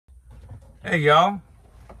Hey y'all,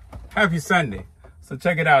 happy Sunday. So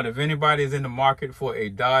check it out. If anybody is in the market for a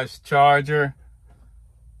Dodge Charger,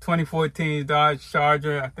 2014 Dodge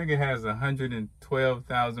Charger, I think it has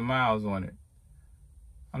 112,000 miles on it.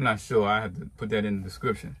 I'm not sure. I have to put that in the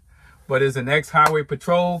description. But it's an ex-highway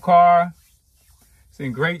patrol car. It's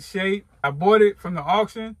in great shape. I bought it from the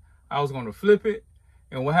auction. I was going to flip it.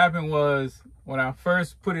 And what happened was, when I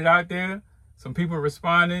first put it out there, some people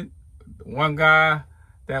responded. One guy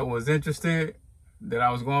that was interested, that I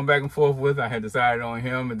was going back and forth with, I had decided on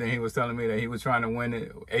him, and then he was telling me that he was trying to win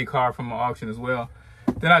a car from an auction as well.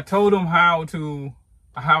 Then I told him how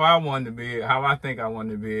I wanted to bid, how I think I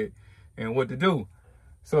wanted to bid, and what to do.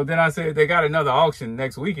 So then I said, they got another auction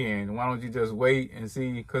next weekend. Why don't you just wait and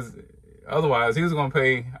see? Because otherwise, he was going to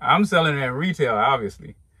pay. I'm selling it at retail,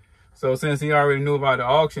 obviously. So since he already knew about the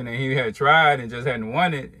auction and he had tried and just hadn't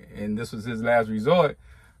won it, and this was his last resort,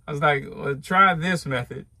 I was like, well, try this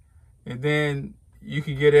method, and then you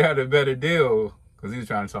can get it at a better deal, because he was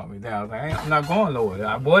trying to talk me down. I was like, I'm not going lower.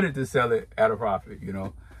 I bought it to sell it at a profit, you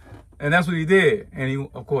know. And that's what he did. And he,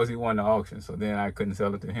 of course, he won the auction, so then I couldn't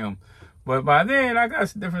sell it to him. But by then, I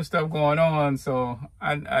got different stuff going on, so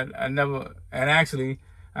I never, and actually,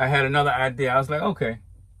 I had another idea. I was like, okay.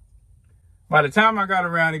 By the time I got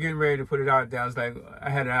around to getting ready to put it out there, I was like, I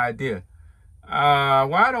had an idea.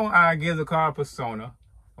 Why don't I give the car a persona?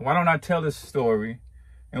 Why don't I tell its story?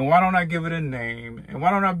 And why don't I give it a name? And why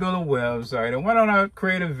don't I build a website? And why don't I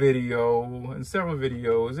create a video and several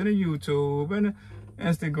videos and a YouTube and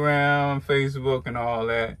Instagram, Facebook, and all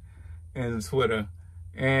that, and Twitter,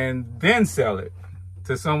 and then sell it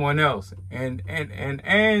to someone else, and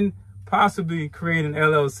possibly create an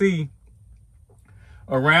LLC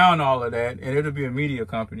around all of that, and it'll be a media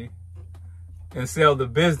company, and sell the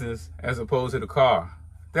business as opposed to the car.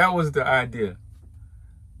 That was the idea.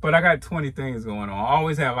 But I got 20 things going on. I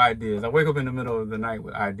always have ideas. I wake up in the middle of the night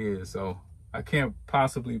with ideas, so I can't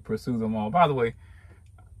possibly pursue them all. By the way,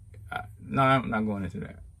 no, I'm not going into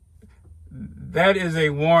that. That is a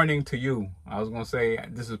warning to you. I was going to say,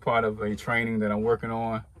 this is part of a training that I'm working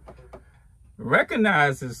on.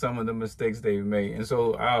 Recognizes some of the mistakes they've made. And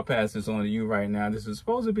so I'll pass this on to you right now. This is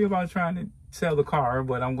supposed to be about trying to sell the car,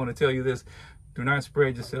 but I'm going to tell you this. Do not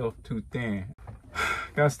spread yourself too thin.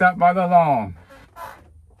 Got stopped by the alarm.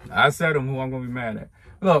 I said them who I'm going to be mad at.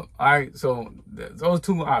 Look, all right, so those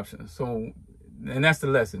two options. So, and that's the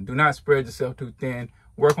lesson. Do not spread yourself too thin.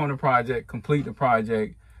 Work on the project, complete the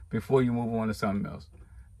project before you move on to something else.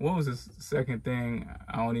 What was the second thing?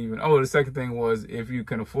 The second thing was, if you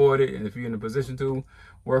can afford it and if you're in a position to,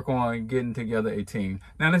 work on getting together a team.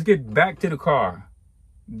 Now let's get back to the car.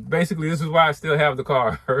 Basically, this is why I still have the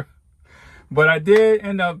car. But I did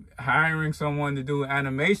end up hiring someone to do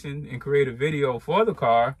animation and create a video for the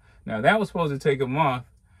car. Now, that was supposed to take a month,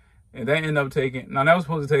 and that ended up taking, that was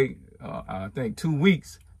supposed to take, I think, 2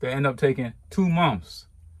 weeks. That ended up taking 2 months.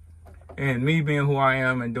 And me being who I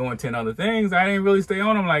am and doing 10 other things, I didn't really stay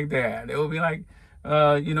on them like that. They would be like,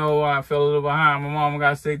 you know, I fell a little behind. My mom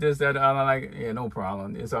got sick, this, that, I'm like, yeah, no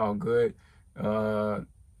problem. It's all good. I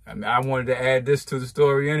wanted to add this to the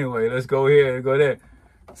story anyway. Let's go here and go there.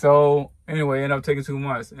 So anyway, it ended up taking 2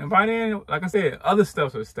 months. And by then, like I said, other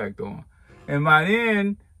stuff was stacked on. And by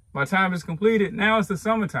then, my time is completed. Now it's the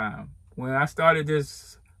summertime. When I started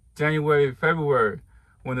this January, February,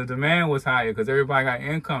 when the demand was higher because everybody got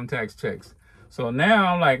income tax checks. So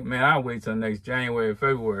now I'm like, man, I'll wait till next January,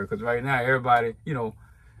 February, because right now everybody, you know,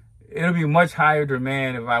 it'll be much higher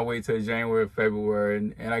demand if I wait till January,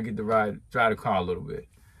 February, and I get to drive the car a little bit.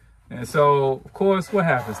 And so, of course, what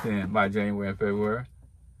happens then by January and February?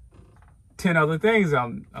 10 other things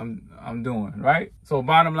I'm doing, right? So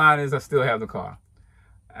bottom line is I still have the car.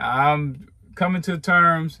 I'm coming to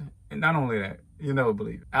terms, and not only that, you never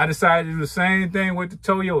believe it. I decided to do the same thing with the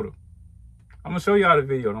Toyota. I'm gonna show y'all the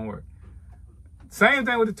video, don't worry. Same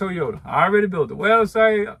thing with the Toyota. I already built the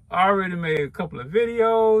website. I already made a couple of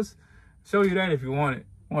videos. Show you that if you want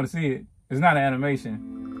to see it. It's not an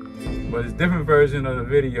animation, but it's a different version of the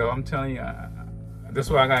video. I'm telling you, that's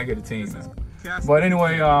why I gotta get a team now. But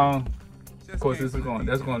anyway, of course, that's going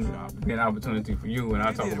to be an opportunity for you, and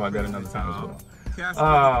I'll talk about that another time as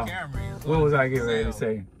well. What was I getting ready to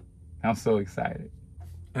say? I'm so excited.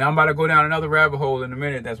 And I'm about to go down another rabbit hole in a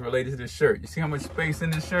minute that's related to this shirt. You see how much space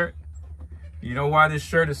in this shirt? You know why this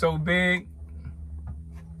shirt is so big?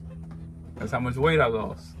 That's how much weight I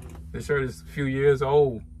lost. This shirt is a few years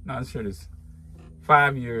old. No, this shirt is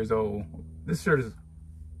 5 years old. This shirt is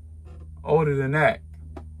older than that.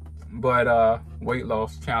 But weight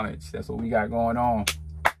loss challenge, that's what we got going on.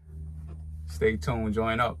 Stay tuned,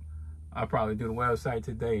 join up. I'll probably do the website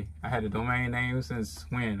today. I had a domain name since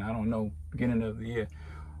when? I don't know, beginning of the year.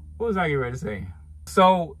 What was I getting ready to say?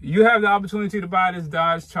 So you have the opportunity to buy this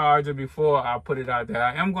Dodge Charger before I put it out there.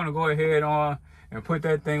 I am going to go ahead on and put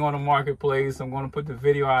that thing on the marketplace. I'm going to put the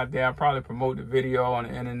video out there. I'll probably promote the video on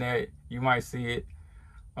the internet. You might see it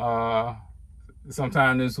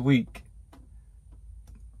sometime this week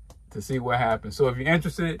to see what happens. So if you're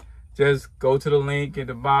interested, just go to the link at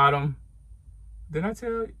the bottom. Did I tell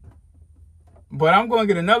you? But I'm going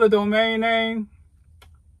to get another domain name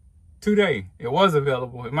today. It was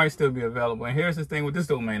available. It might still be available. And here's the thing with this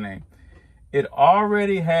domain name. It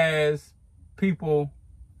already has people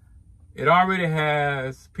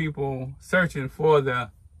searching for the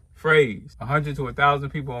phrase. 100 to 1,000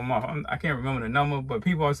 people a month. I can't remember the number, but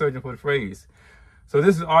people are searching for the phrase. So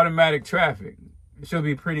this is automatic traffic. It should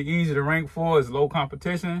be pretty easy to rank for. It's low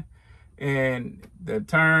competition. And the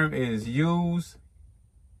term is used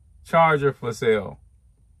charger for sale.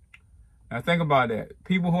 Now think about that.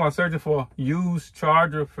 People who are searching for used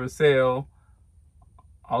charger for sale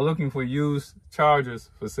are looking for used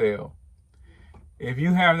chargers for sale. If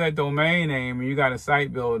you have that domain name and you got a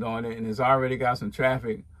site built on it and it's already got some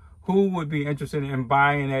traffic, who would be interested in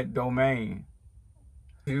buying that domain?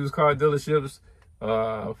 Used car dealerships,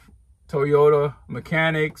 Toyota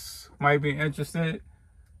mechanics might be interested,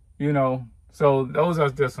 you know. So those are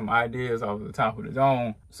just some ideas off the top of the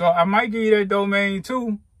dome. So I might give you that domain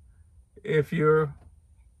too if you're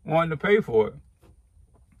wanting to pay for it.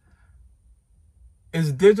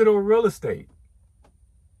 It's digital real estate.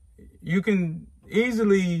 You can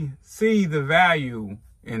easily see the value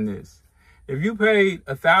in this. If you paid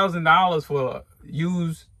 $1,000 for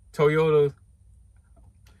used Toyota,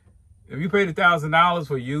 if you paid $1,000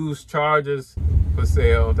 for used chargers for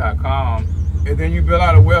sale.com, and then you build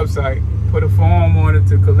out a website, put a form on it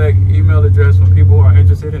to collect email address from people who are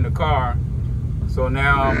interested in the car. So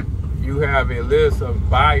now you have a list of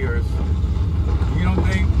buyers. You don't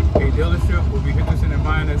think a dealership would be interested in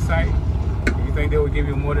buying that site? Do you think they would give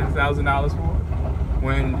you more than $1,000 for it?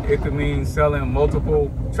 When it could mean selling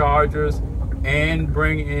multiple chargers and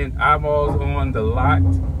bringing in eyeballs on the lot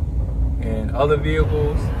and other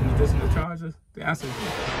vehicles in addition to chargers? The answer is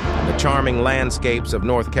yes. The charming landscapes of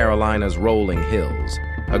North Carolina's rolling hills.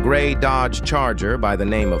 A gray Dodge Charger by the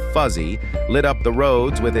name of Fuzzy lit up the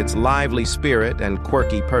roads with its lively spirit and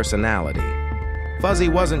quirky personality. Fuzzy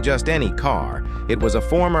wasn't just any car, it was a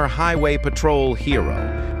former highway patrol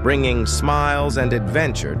hero, bringing smiles and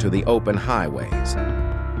adventure to the open highways.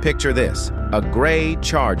 Picture this, a gray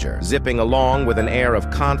Charger zipping along with an air of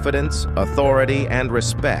confidence, authority, and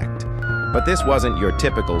respect. But this wasn't your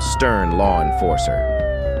typical stern law enforcer.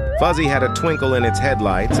 Fuzzy had a twinkle in its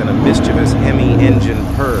headlights and a mischievous Hemi engine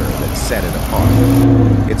purr that set it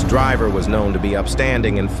apart. Its driver was known to be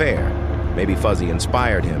upstanding and fair. Maybe Fuzzy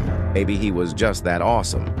inspired him. Maybe he was just that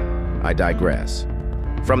awesome. I digress.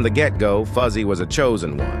 From the get-go, Fuzzy was a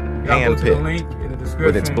chosen one, handpicked.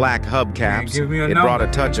 With its black hubcaps, it brought a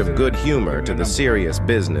touch of good humor to the serious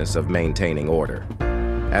business of maintaining order.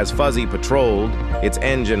 As Fuzzy patrolled, its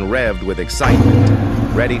engine revved with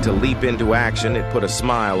excitement. Ready to leap into action, it put a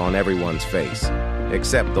smile on everyone's face.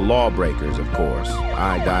 Except the lawbreakers, of course.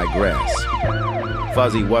 I digress.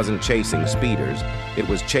 Fuzzy wasn't chasing speeders. It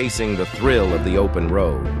was chasing the thrill of the open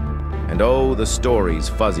road. And oh, the stories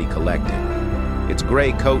Fuzzy collected. Its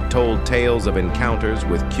gray coat told tales of encounters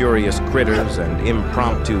with curious critters and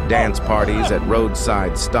impromptu dance parties at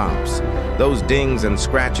roadside stops. Those dings and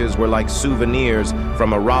scratches were like souvenirs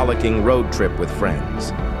from a rollicking road trip with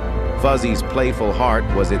friends. Fuzzy's playful heart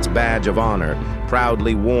was its badge of honor,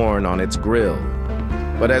 proudly worn on its grill.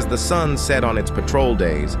 But as the sun set on its patrol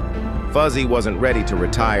days, Fuzzy wasn't ready to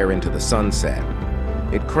retire into the sunset.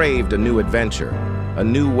 It craved a new adventure, a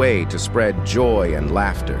new way to spread joy and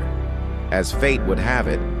laughter. As fate would have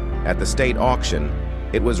it, at the state auction,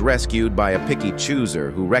 it was rescued by a picky chooser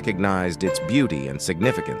who recognized its beauty and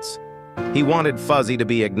significance. He wanted Fuzzy to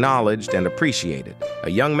be acknowledged and appreciated. A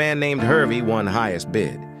young man named Hervey won highest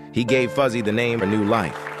bid. He gave Fuzzy the name for new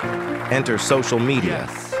life. Enter social media,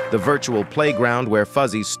 the virtual playground where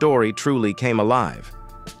Fuzzy's story truly came alive.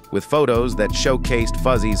 With photos that showcased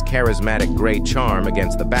Fuzzy's charismatic gray charm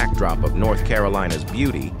against the backdrop of North Carolina's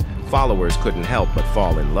beauty, followers couldn't help but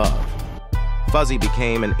fall in love. Fuzzy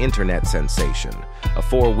became an internet sensation, a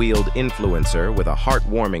four-wheeled influencer with a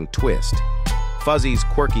heartwarming twist. Fuzzy's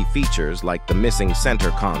quirky features, like the missing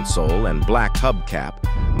center console and black hubcap,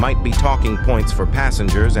 might be talking points for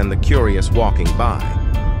passengers and the curious walking by.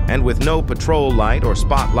 And with no patrol light or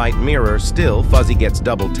spotlight mirror, still Fuzzy gets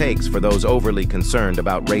double takes for those overly concerned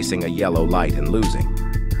about racing a yellow light and losing.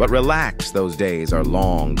 But relax, those days are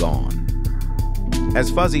long gone. As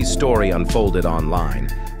Fuzzy's story unfolded online,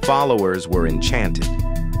 followers were enchanted.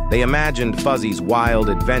 They imagined Fuzzy's wild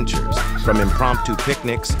adventures, from impromptu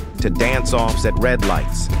picnics to dance-offs at red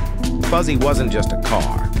lights. Fuzzy wasn't just a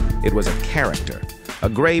car, it was a character, a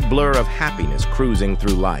gray blur of happiness cruising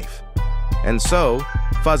through life. And so,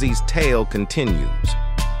 Fuzzy's tale continues.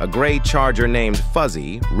 A gray Charger named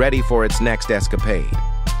Fuzzy, ready for its next escapade.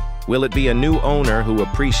 Will it be a new owner who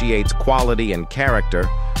appreciates quality and character,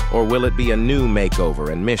 or will it be a new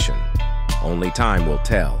makeover and mission? Only time will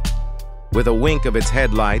tell. With a wink of its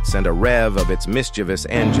headlights and a rev of its mischievous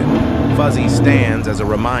engine, Fuzzy stands as a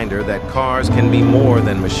reminder that cars can be more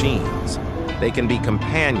than machines. They can be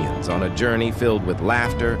companions on a journey filled with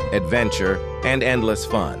laughter, adventure, and endless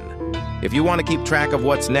fun. If you want to keep track of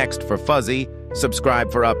what's next for Fuzzy,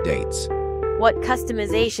 subscribe for updates. What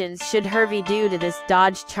customizations should Hervey do to this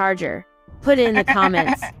Dodge Charger? Put it in the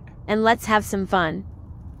comments, and let's have some fun.